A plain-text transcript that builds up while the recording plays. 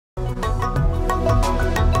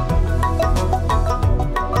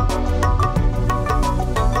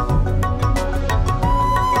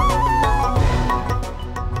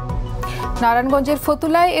নারায়ণগঞ্জের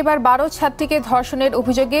ফতুল্লায় এবার ১২ ছাত্রীকে ধর্ষণের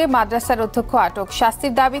অভিযোগে মাদ্রাসার অধ্যক্ষ আটক।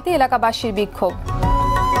 শাস্তির দাবিতে এলাকাবাসীর বিক্ষোভ।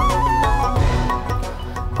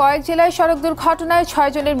 কয়েক জেলায় সড়ক দুর্ঘটনায় ৬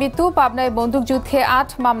 জনের মৃত্যু। পাবনায় বন্দুকযুদ্ধে ৮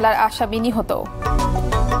 মামলার আসামি নিহত।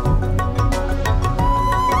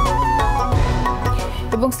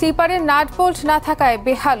 এবং স্লিপারের নাট বোল্ট না থাকায়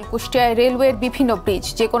বেহাল কুষ্টিয়ায় রেলওয়ের বিভিন্ন ব্রিজ।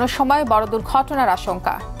 যে কোনো সময় বড় দুর্ঘটনার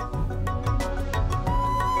আশঙ্কা।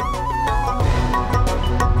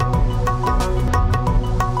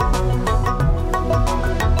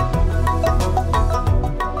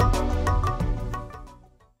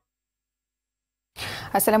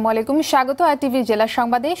 আসসালামু আলাইকুম, স্বাগত RTV জেলা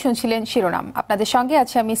সংবাদে। শুনছিলেন শিরোনাম, আপনাদের সঙ্গে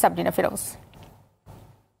আছে আমি সাবরিনা ফিরোজ।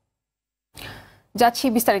 যাচ্ছি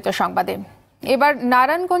বিস্তারিত সংবাদে। এবার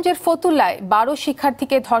নারায়ণগঞ্জের ফতুল্লায় ১২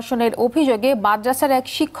 শিক্ষার্থীকে ধর্ষণের অভিযোগে মাদ্রাসার এক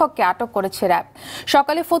শিক্ষককে আটক করেছে র্যাব।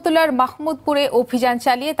 সকালে ফতুল্লার মাহমুদপুরে অভিযান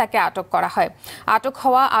চালিয়ে তাকে আটক করা হয়। আটক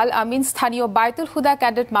হওয়া আল আমিন স্থানীয় বায়তুল হুদা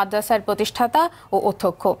ক্যাডেট মাদ্রাসার প্রতিষ্ঠাতা ও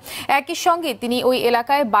অধ্যক্ষ। একই সঙ্গে তিনি ওই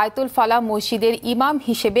এলাকায় বায়তুল ফালাহ মসজিদের ইমাম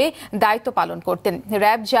হিসেবে দায়িত্ব পালন করতেন।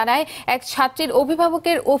 র্যাব জানায়, এক ছাত্রীর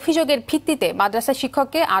অভিভাবকের অভিযোগের ভিত্তিতে মাদ্রাসা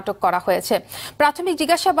শিক্ষককে আটক করা হয়েছে। প্রাথমিক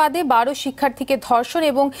জিজ্ঞাসাবাদে ১২ শিক্ষার্থীকে ধর্ষণ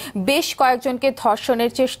এবং বেশ কয়েকজন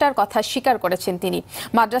ধর্ষণের চেষ্টার কথা স্বীকার করেছেন তিনি।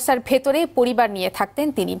 মাদ্রাসার ভেতরে পরিবার নিয়ে থাকতেন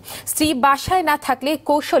তিনি। স্ত্রী বাসায় না থাকলে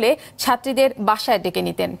কৌশলে ছাত্রীদের বাসায় ডেকে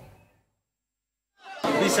নিতেন।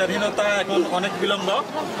 বিচারহীনতা এখন অনেক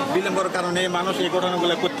বিলম্বর কারণে মানুষ এই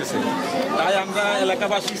ঘটনাগুলো করতেছে। তাই আমরা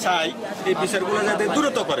এলাকাবাসী চাই এই বিচারগুলো যাতে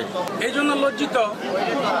দ্রুত করে। এই জন্য লজ্জিত,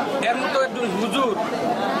 এর মতো একজন হুজুর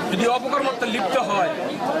যদি অপকর্মতে লিপ্ত হয়,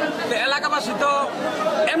 তো এলাকাবাসী তো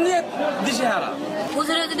এমনি দিশেহারা।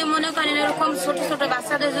 হুজুরে যদি মনে করেন এরকম ছোট ছোট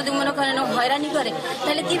বাচ্চাদের যদি মনে করেন হয়রানি করে,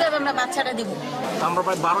 তাহলে কিভাবে আমরা বাচ্চাটা দিব? আমরা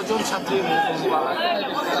প্রায় ১২ জন ছাত্রীর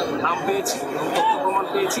নাম পেয়েছি, তথ্য প্রমাণ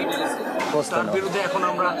পেয়েছি। তার বিরুদ্ধে এখন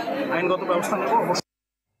আমরা আইনগত ব্যবস্থা নেব।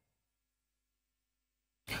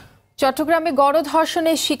 চট্টগ্রামে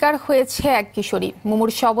গণধর্ষণের শিকার হয়েছে এক কিশোরী।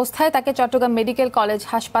 মুমূর্ষ অবস্থায় তাকে চট্টগ্রাম মেডিকেল কলেজ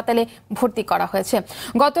হাসপাতালে ভর্তি করা হয়েছে।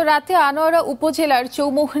 গত রাতে আনোয়ারা উপজেলার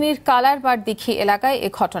চৌমুহনীর কালারবাড়দিঘি এলাকায় এ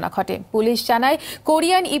ঘটনা ঘটে। পুলিশ জানায়,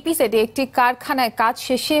 কোরিয়ান ইপিজেডে একটি কারখানায় কাজ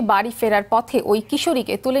শেষে বাড়ি ফেরার পথে ওই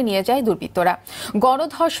কিশোরীকে তুলে নিয়ে যায় দুর্বৃত্তরা।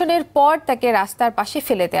 গণধর্ষণের পর তাকে রাস্তার পাশে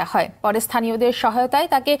ফেলে দেওয়া হয়। পরে স্থানীয়দের সহায়তায়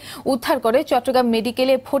তাকে উদ্ধার করে চট্টগ্রাম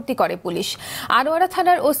মেডিকেলে ভর্তি করে পুলিশ। আনোয়ারা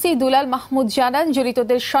থানার ওসি দুলাল মাহমুদ জানান,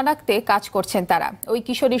 জড়িতদের শনাক্তে কাজ করছেন তারা। ওই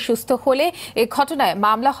কিশোরী সুস্থ হলে এ ঘটনায়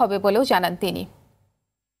মামলা হবে বলেও জানান তিনি।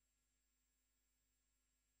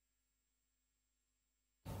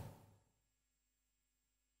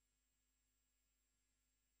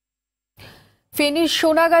 ফেনীর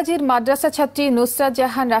সোনাগাজীর মাদ্রাসা ছাত্রী নুসরাত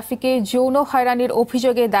জাহান রাফিকে যৌন হয়রানির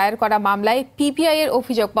অভিযোগে দায়ের করা মামলায় পিবিআই এর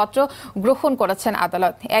অভিযোগপত্র গ্রহণ করেছেন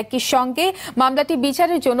আদালত। একই সঙ্গে মামলাটি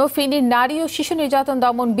বিচারের জন্য ফেনীর নারী ও শিশু নির্যাতন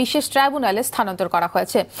দমন বিশেষ ট্রাইব্যুনালে স্থানান্তর করা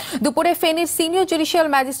হয়েছে। দুপুরে ফেনীর সিনিয়র জুডিশিয়াল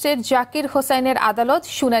ম্যাজিস্ট্রেট জাকির হোসাইনের আদালত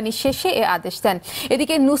শুনানি শেষে এ আদেশ দেন।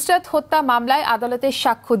 এদিকে নুসরাত হত্যা মামলায় আদালতে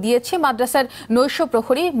সাক্ষ্য দিয়েছে মাদ্রাসার নৈশ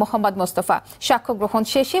প্রহরী মোহাম্মদ মোস্তফা। সাক্ষ্য গ্রহণ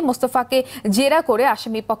শেষে মোস্তফাকে জেরা করে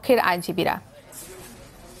আসামি পক্ষের আইনজীবীরা।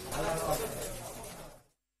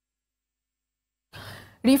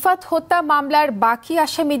 রিফাত হত্যা মামলার বাকি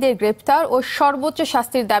আসামিদের গ্রেপ্তার ও সর্বোচ্চ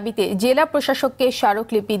শাস্তির দাবিতে জেলা প্রশাসককে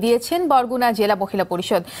স্মারকলিপি দিয়েছেন বরগুনা জেলা মহিলা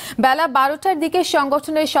পরিষদ। বেলা ১২টার দিকে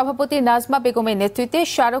সংগঠনের সভাপতি নাজমা বেগমের নেতৃত্বে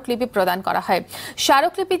স্মারকলিপি প্রদান করা হয়।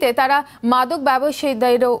 স্মারকলিপিতে তারা মাদক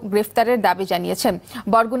ব্যবসায়ীদেরও গ্রেফতারের দাবি জানিয়েছেন।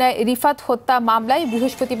 বরগুনায় রিফাত হত্যা মামলায়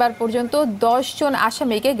বৃহস্পতিবার পর্যন্ত ১০ জন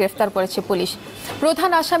আসামিকে গ্রেফতার করেছে পুলিশ।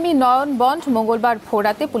 প্রধান আসামি নয়ন বন্ড মঙ্গলবার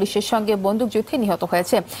ভোররাতে পুলিশের সঙ্গে বন্দুকযুদ্ধে নিহত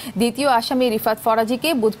হয়েছে। দ্বিতীয় আসামি রিফাত ফরাজিকে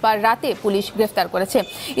বুধবার রাতে পুলিশ গ্রেফতার করেছে।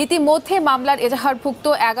 ইতিমধ্যে মামলার এজাহারভুক্ত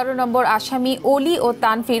 ১১ নম্বর আসামি অলি ও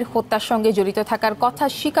তানভীর হত্যার সঙ্গে জড়িত থাকার কথা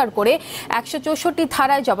স্বীকার করে ১৬৪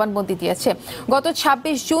 ধারায় জবানবন্দি দিয়েছে। গত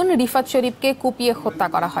 ২৬ জুন রিফাত শরীফকে কুপিয়ে হত্যা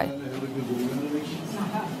করা হয়।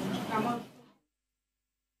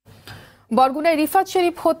 বরগুনায় রিফাত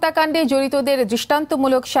শরীফ হত্যাকাণ্ডে জড়িতদের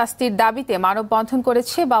দৃষ্টান্তমূলক শাস্তির দাবিতে মানববন্ধন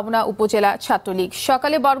করেছে বাবনা উপজেলা ছাত্রলীগ।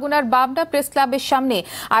 সকালে বরগুনার বাবনা প্রেস ক্লাবের সামনে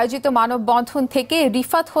আয়োজিত মানববন্ধন থেকে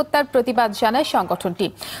রিফাত হত্যার প্রতিবাদ জানায় সংগঠনটি।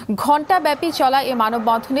 ঘণ্টাব্যাপী চলা এ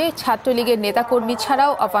মানববন্ধনে ছাত্রলীগের নেতাকর্মী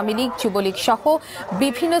ছাড়াও আওয়ামী লীগ, যুবলীগ সহ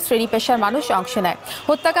বিভিন্ন শ্রেণী পেশার মানুষ অংশ নেয়।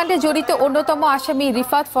 হত্যাকাণ্ডে জড়িত অন্যতম আসামি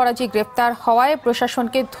রিফাত ফরাজি গ্রেপ্তার হওয়ায়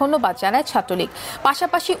প্রশাসনকে ধন্যবাদ জানায় ছাত্রলীগ।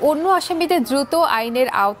 পাশাপাশি অন্য আসামিদের দ্রুত আইনের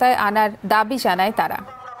আওতায় আনার দাবি জানায় তারা।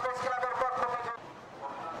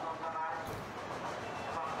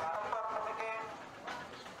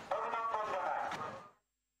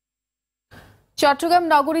 চট্টগ্রাম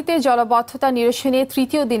নগরীতে জলাবদ্ধতা নিরসনে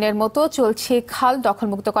তৃতীয় দিনের মতো চলছে খাল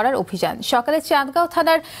দখলমুক্ত করার অভিযান। সকালে চাঁদগাঁও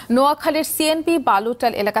থানার নোয়াখালীর সিএনপি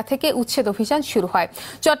বালুটাল এলাকা থেকে উচ্ছেদ অভিযান শুরু হয়।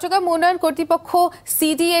 চট্টগ্রাম উন্নয়ন কর্তৃপক্ষ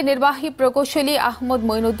সিডিএ নির্বাহী প্রকৌশলী আহমদ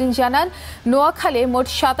মঈনুদ্দিন জানান, নোয়াখালী মোট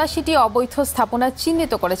 ৮৭টি অবৈধ স্থাপনা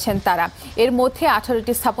চিহ্নিত করেছেন তারা। এর মধ্যে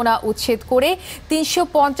 18টি স্থাপনা উচ্ছেদ করে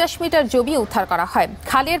 350 মিটার জমি উদ্ধার করা হয়।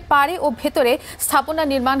 খালের পাড়ে ও ভেতরে স্থাপনা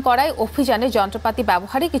নির্মাণ করায় অভিযানে যন্ত্রপাতি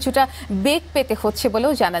ব্যবহারে কিছুটা বেগ পেতে হচ্ছে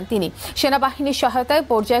বলেও জানান তিনি। সেনাবাহিনীর সহায়তায়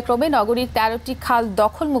পর্যায়ক্রমে নগরীর 13টি খাল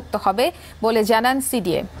দখলমুক্ত হবে বলে জানান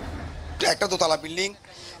সিডিএ। একটা দোতলা বিল্ডিং,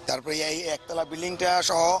 তারপরে এই একতলা বিল্ডিংটা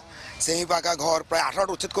সহ সেমি পাকা ঘর প্রায়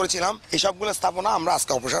 18টা উচ্ছেদ করেছিলাম। এই সবগুলো স্থাপনা আমরা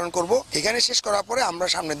আজকে অপসারণ করব। এখানে শেষ করার পরে আমরা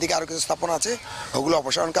সামনের দিকে আরো কিছু স্থাপনা আছে, ওগুলো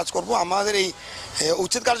অপসারণ কাজ করব। আমাদের এই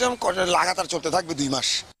উচ্ছেদ কার্যক্রম লাগাতার চলতে থাকবে 2 মাস।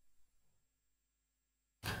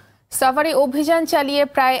 সাভারে অভিযান চালিয়ে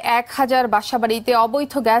প্রায় 1000 বাসাবাড়িতে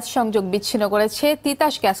অবৈধ গ্যাস সংযোগ বিচ্ছিন্ন করেছে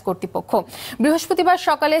তিতাস গ্যাস কর্তৃপক্ষ। বৃহস্পতিবার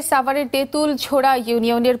সকালে সাভারের তেঁতুল ঝোড়া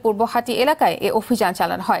ইউনিয়নের পূর্বহাটি এলাকায় এ অভিযান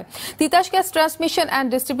চালানো হয়। Titas gas transmission and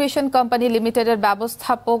distribution company লিমিটেডের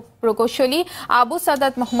ব্যবস্থাপক প্রকৌশলী আবু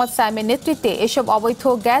সাদাত মোহাম্মদ সাইমের নেতৃত্বে এসব অবৈধ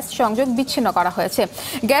গ্যাস সংযোগ বিচ্ছিন্ন করা হয়েছে।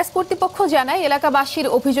 গ্যাস কর্তৃপক্ষ জানায়, এলাকাবাসীর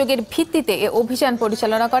অভিযোগের ভিত্তিতে এ অভিযান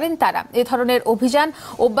পরিচালনা করেন তারা। এ ধরনের অভিযান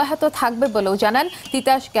অব্যাহত থাকবে বলেও জানান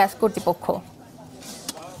তিতাস গ্যাস কর্তৃপক্ষ।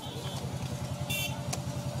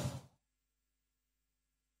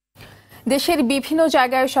 দেশের বিভিন্ন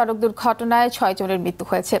জায়গায় সড়ক দুর্ঘটনায় 6 জনের মৃত্যু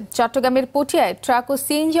হয়েছে। চট্টগ্রামের পটিয়ায় ট্রাক ও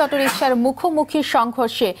সিএনজি অটোরিকশার মুখোমুখি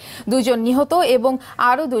সংঘর্ষে 2 জন নিহত এবং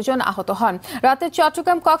আরও 2 জন আহত হন। রাতে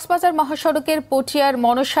চট্টগ্রাম কক্সবাজার মহাসড়কের পটিয়ার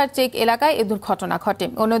মনসার চেক এলাকায় এ দুর্ঘটনা ঘটে।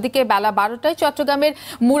 অন্যদিকে বেলা 12টায় চট্টগ্রামের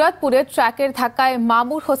মুরাদপুরে ট্রাকের ধাক্কায়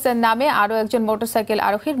মামুর হোসেন নামে আরও একজন মোটরসাইকেল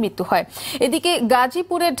আরোহীর মৃত্যু হয়। এদিকে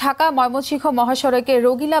গাজীপুরের ঢাকা ময়মনসিংহ মহাসড়কের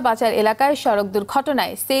রোগিলা বাজার এলাকায় সড়ক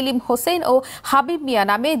দুর্ঘটনায় সেলিম হোসেন ও হাবিব মিয়া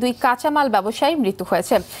নামে 2 কাঁচামাল ব্যবসায়ীর মৃত্যু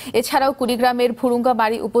হয়েছে। এছাড়াও কুড়িগ্রামের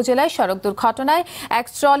ভুরুঙ্গামারী উপজেলায় সড়ক দুর্ঘটনায় এক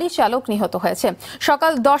ট্রলি চালক নিহত হয়েছে।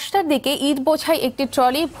 সকাল 10টার দিকে ইট বোঝাই একটি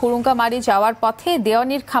ট্রলি ভুরুঙ্গামারী যাওয়ার পথে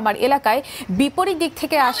দেওয়ানির খামার এলাকায় বিপরীত দিক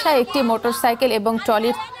থেকে আসা একটি মোটরসাইকেল এবং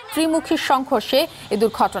ট্রলির ত্রিমুখী সংঘর্ষে এ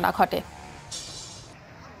দুর্ঘটনা ঘটে।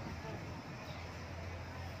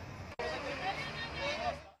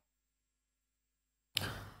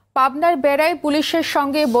 পাবনার বেড়ায় পুলিশের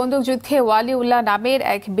সঙ্গে বন্দুকযুদ্ধে ওয়ালিউল্লাহ নামের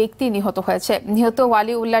এক ব্যক্তি নিহত হয়েছে। নিহত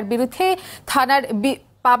ওয়ালিউল্লাহর বিরুদ্ধে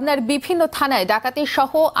পাবনার বিভিন্ন থানায় ডাকাতি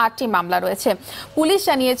সহ 8টি মামলা রয়েছে। পুলিশ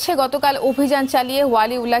জানিয়েছে, গতকাল অভিযান চালিয়ে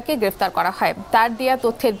ওয়ালিউল্লাহকে গ্রেফতার করা হয়। তার দেয়া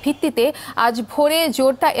তথ্যের ভিত্তিতে আজ ভোরে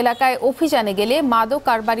জোরতা এলাকায় অভিযানে গেলে মাদক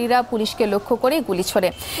কারবারিরা পুলিশকে লক্ষ্য করে গুলি ছোড়ে।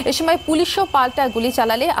 এ সময় পুলিশও পাল্টা গুলি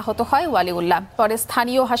চালালে আহত হয় ওয়ালিউল্লাহ। পরে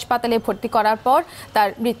স্থানীয় হাসপাতালে ভর্তি করার পর তার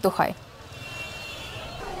মৃত্যু হয়।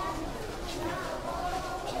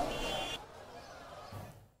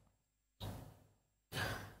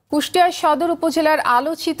 কুষ্টিয়া সদর উপজেলার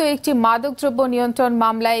আলোচিত একটি মাদকদ্রব্য নিয়ন্ত্রণ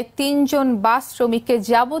মামলায় 3 জন বাস শ্রমিককে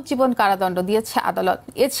যাবজ্জীবন কারাদণ্ড দিয়েছে আদালত।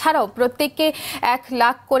 এছাড়াও প্রত্যেককে 1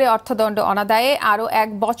 লাখ করে অর্থদণ্ড অনাদায়ে আরও 1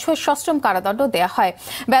 বছর সশ্রম কারাদণ্ড দেওয়া হয়।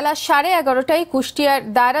 বেলা 11:30টায় কুষ্টিয়ার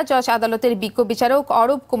দায়রা জজ আদালতের বিজ্ঞ বিচারক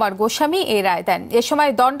অরূপ কুমার গোস্বামী এই রায় দেন। এ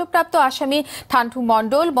সময় দণ্ডপ্রাপ্ত আসামি ঠান্টু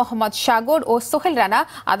মণ্ডল, মোহাম্মদ সাগর ও সোহেল রানা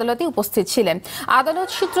আদালতে উপস্থিত ছিলেন। আদালত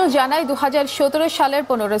সূত্র জানায়, 2017 সালের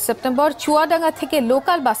 15 সেপ্টেম্বর চুয়াডাঙ্গা থেকে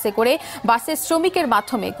লোকাল করে বাসের শ্রমিকের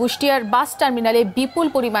মাধ্যমে কুষ্টিয়ার বাস টার্মিনালে বিপুল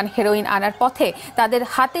পরিমাণ হেরোইন আনার পথে তাদের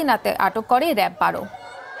হাতে নাতে আটক করে র‍্যাব 12।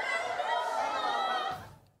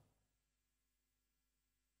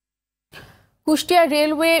 কুষ্টিয়া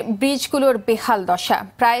রেলওয়ে ব্রিজগুলোর বেহাল দশা।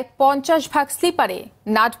 প্রায় 50 ভাগ স্লিপারে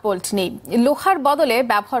নাট বোল্ট নেই। লোহার বদলে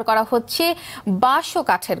ব্যবহার করা হচ্ছে বাঁশ ও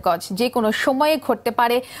কাঠের গজ। যে কোনো সময়ে ঘটতে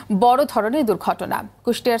পারে বড় ধরনের দুর্ঘটনা।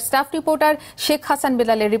 কুষ্টিয়ার staff reporter Sheikh Hasan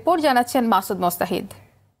বিলালের report, জানাচ্ছেন মাসুদ মোস্তাহিদ।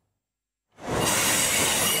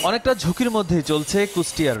 অনেকটা ঝুঁকির মধ্যেই চলছে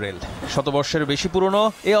কুষ্টিয়ার রেল। শতবর্ষের বেশি পুরনো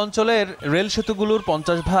এই অঞ্চলের রেল সেতুগুলোর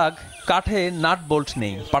 50 ভাগ কাঠে নাট বোল্ট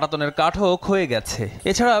নেই। পাটাতনের কাঠও ক্ষয়ে গেছে।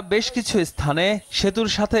 এছাড়া বেশ কিছু স্থানে সেতুর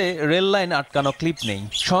সাথে রেল লাইন আটকানো ক্লিপ নেই।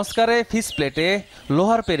 সংস্কারে ফিস প্লেটে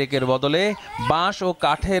লোহার পেরেকের বদলে বাঁশ ও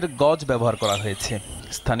কাঠের গজ ব্যবহার করা হয়েছে।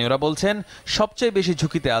 স্থানীয়রা বলছেন, সবচেয়ে বেশি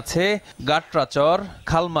ঝুঁকিতে আছে গাট্রাচর,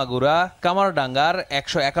 খালমাগুড়া, কামারডাঙ্গার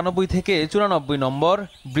 191 থেকে 94 নম্বর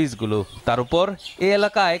ব্রিজগুলো। তার উপর এই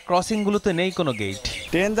এলাকায় ক্রসিংগুলোতে নেই কোনো গেট।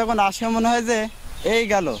 ট্রেন যখন আসে মনে হয় যে এই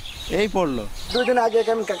গেল, এই পড়লো। 2 দিন আগে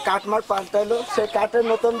এখানে কাঠ মার পাল্টাইলো, সেই কাঠের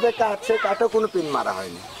নতুন যে কাঠ, সেই কাঠও কোনো পিন মারা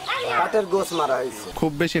হয়নি। কাঠের গোছ মারা হয়েছে।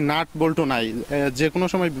 খুব বেশি নাট বল্টু নাই, যে কোনো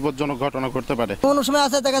সময় বিপজ্জনক ঘটনা করতে পারে। কোনো সময়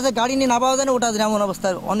আছে দেখা যাচ্ছে গাড়ি নিয়ে না পাওয়া যায় না, ওটা যেমন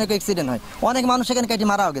অবস্থায় অনেক অ্যাক্সিডেন্ট হয়, অনেক মানুষ এখানে কেটে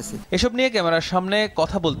মারাও গেছে। এসব নিয়ে ক্যামেরার সামনে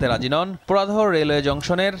কথা বলতে রাজি নন পোড়াধর রেলওয়ে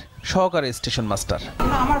জংশনের সহকারী স্টেশন মাস্টার।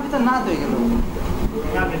 আমার ভিতরে না হয়ে গেল,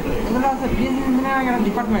 এগুলো আছে ব্রিজ ইঞ্জিনিয়ারিং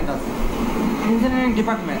ডিপার্টমেন্ট আছে, ইঞ্জিনিয়ারিং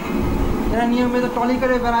ডিপার্টমেন্ট এরা নিয়মিত টলি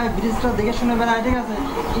করে বেড়ায়, ব্রিজটা দেখে শুনে বেড়ায়, ঠিক আছে,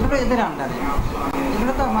 এগুলো এদের আন্ডারে,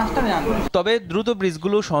 এগুলো তো মাস্টারের আন্ডারে। তবে দ্রুত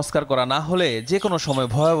ব্রিজগুলো সংস্কার করা না হলে যে কোনো সময়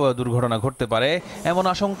ভয়াবহ দুর্ঘটনা ঘটতে পারে এমন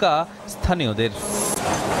আশঙ্কা স্থানীয়দের।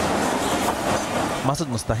 মাসুদ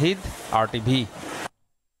মুস্তাহিদ, RTV।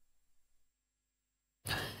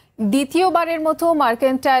 দ্বিতীয়বারের মতো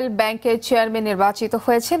মার্কেন্টাইল ব্যাংকের চেয়ারম্যান নির্বাচিত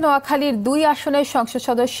হয়েছে নোয়াখালীর 2 আসনের সংসদ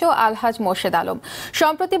সদস্য আলহাজ মোর্শেদ আলম।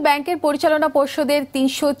 সম্প্রতি ব্যাংকের পরিচালনা পর্ষদের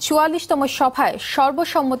 344তম সভায়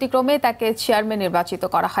সর্বসম্মতিক্রমে তাকে চেয়ারম্যান নির্বাচিত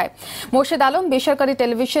করা হয়। মোর্শেদ আলম বেসরকারি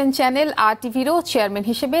টেলিভিশন চ্যানেল RTVরও চেয়ারম্যান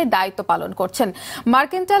হিসেবে দায়িত্ব পালন করছেন।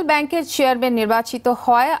 মার্কেন্টাইল ব্যাংকের চেয়ারম্যান নির্বাচিত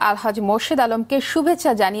হয় আলহাজ মোর্শেদ আলমকে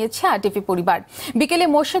শুভেচ্ছা জানিয়েছে RTV পরিবার। বিকেলে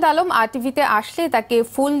মোর্শেদ আলম RTVতে আসলে তাকে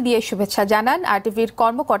ফুল দিয়ে শুভেচ্ছা জানান RTVর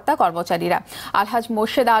কর্মচারীরা। আলহাজ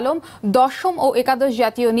মোর্শেদ আলম 10ম ও 11শ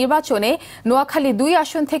জাতীয় নির্বাচনে নোয়াখালী 2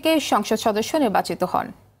 আসন থেকে সংসদ সদস্য নির্বাচিত হন।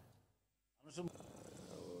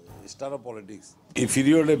 এই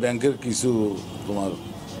পিরিয়ডে ব্যাংকের কিছু তোমার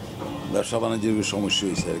ব্যবসা বাণিজ্যের সমস্যা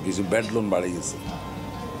হয়েছে, কিছু ব্যাড লোন বাড়ে গেছে,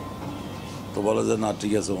 তো বলা যায় না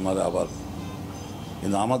ঠিক আছে ওনারা আবার,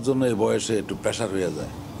 কিন্তু আমার জন্য এই বয়সে একটু প্রেশার হয়ে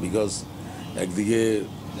যায়, বিকজ একদিকে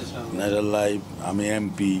ন্যাশনাল লাইফ, আমি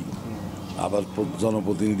MP, আবার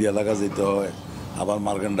জনপ্রতিনিধি এলাকা যেতে হয়, আবার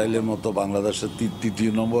মার্কেন্টাইলের মতো বাংলাদেশের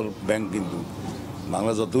 3য় নম্বর ব্যাংক, কিন্তু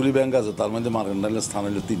বাংলা যতগুলি ব্যাংক আছে তার মধ্যে মার্কেন্টাইলের স্থান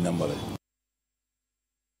হলো 3 নম্বরে।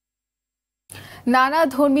 নানা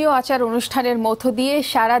ধর্মীয় আচার অনুষ্ঠানের মধ্য দিয়ে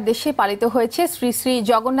সারা দেশে পালিত হয়েছে শ্রী শ্রী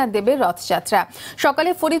জগন্নাথ দেবের রথযাত্রা।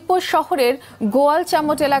 সকালে ফরিদপুর শহরের গোয়াল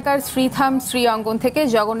চামট এলাকার শ্রীধাম শ্রী অঙ্গন থেকে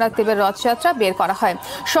জগন্নাথ দেবের রথযাত্রা বের করা হয়।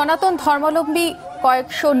 সনাতন ধর্মাবলম্বী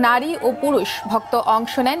কয়েকশো নারী ও পুরুষ ভক্ত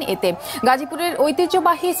অংশ নেন এতে। গাজীপুরের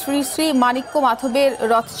ঐতিহ্যবাহী শ্রী শ্রী মানিক্য মাধবের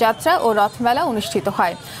রথযাত্রা ও রথমেলা অনুষ্ঠিত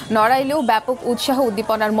হয়। নড়াইলেও ব্যাপক উৎসাহ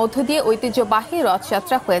উদ্দীপনার মধ্য দিয়ে ঐতিহ্যবাহী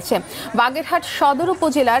রথযাত্রা হয়েছে। বাগেরহাট সদর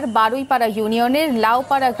উপজেলার বারুইপাড়া ইউনিয়নের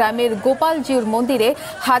লাউপাড়া গ্রামের গোপালজিউর মন্দিরে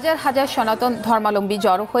হাজার হাজার সনাতন ধর্মাবলম্বী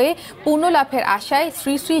জড়ো হয়ে পুণ্য লাভের আশায়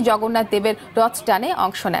শ্রী শ্রী জগন্নাথ দেবের রথ টানে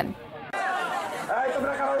অংশ নেন।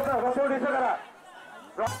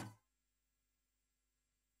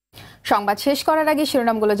 সংবাদ শেষ করার আগে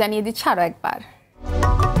শিরোনামগুলো জানিয়ে দিচ্ছে আরো একবার।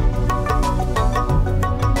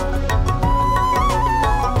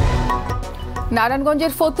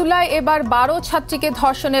 নারায়ণগঞ্জের ফতুল্লায় এবার 12 ছাত্রীকে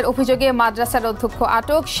ধর্ষণের অভিযোগে মাদ্রাসার অধ্যক্ষ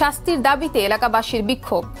আটক, শাস্তির দাবিতে এলাকাবাসীর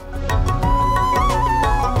বিক্ষোভ।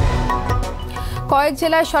 কয়েক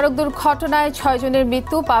জেলায় সড়ক দুর্ঘটনায় 6 জনের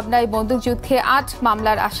মৃত্যু, পাবনায় বন্দুকযুদ্ধে 8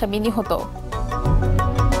 মামলার আসামি নিহত।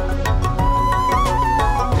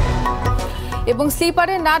 এবং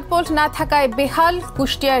স্লিপারে নাট বোল্ট না থাকায় বেহাল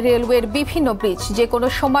কুষ্টিয়া রেলওয়ের বিভিন্ন ব্রিজ, যে কোনো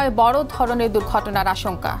সময় বড় ধরনের দুর্ঘটনার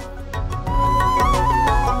আশঙ্কা।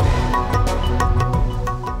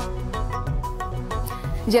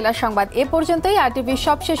 জেলা সংবাদ এ পর্যন্তই। RTVর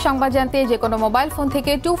সবশেষ সংবাদ জানতে যে কোনো মোবাইল ফোন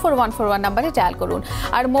থেকে 24141 নম্বরে ডায়াল করুন।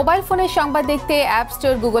 আর মোবাইল ফোনের সংবাদ দেখতে অ্যাপ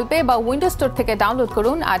স্টোর, গুগল পে বা উইন্ডোজ স্টোর থেকে ডাউনলোড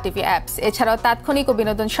করুন RTV অ্যাপস। এছাড়াও তাৎক্ষণিক ও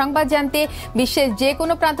বিনোদন সংবাদ জানতে বিশ্বের যে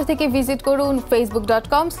কোনো প্রান্ত থেকে ভিজিট করুন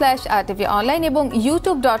facebook.com/RTV online এবং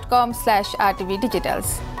youtube.com/RTV digitals।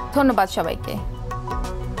 ধন্যবাদ সবাইকে।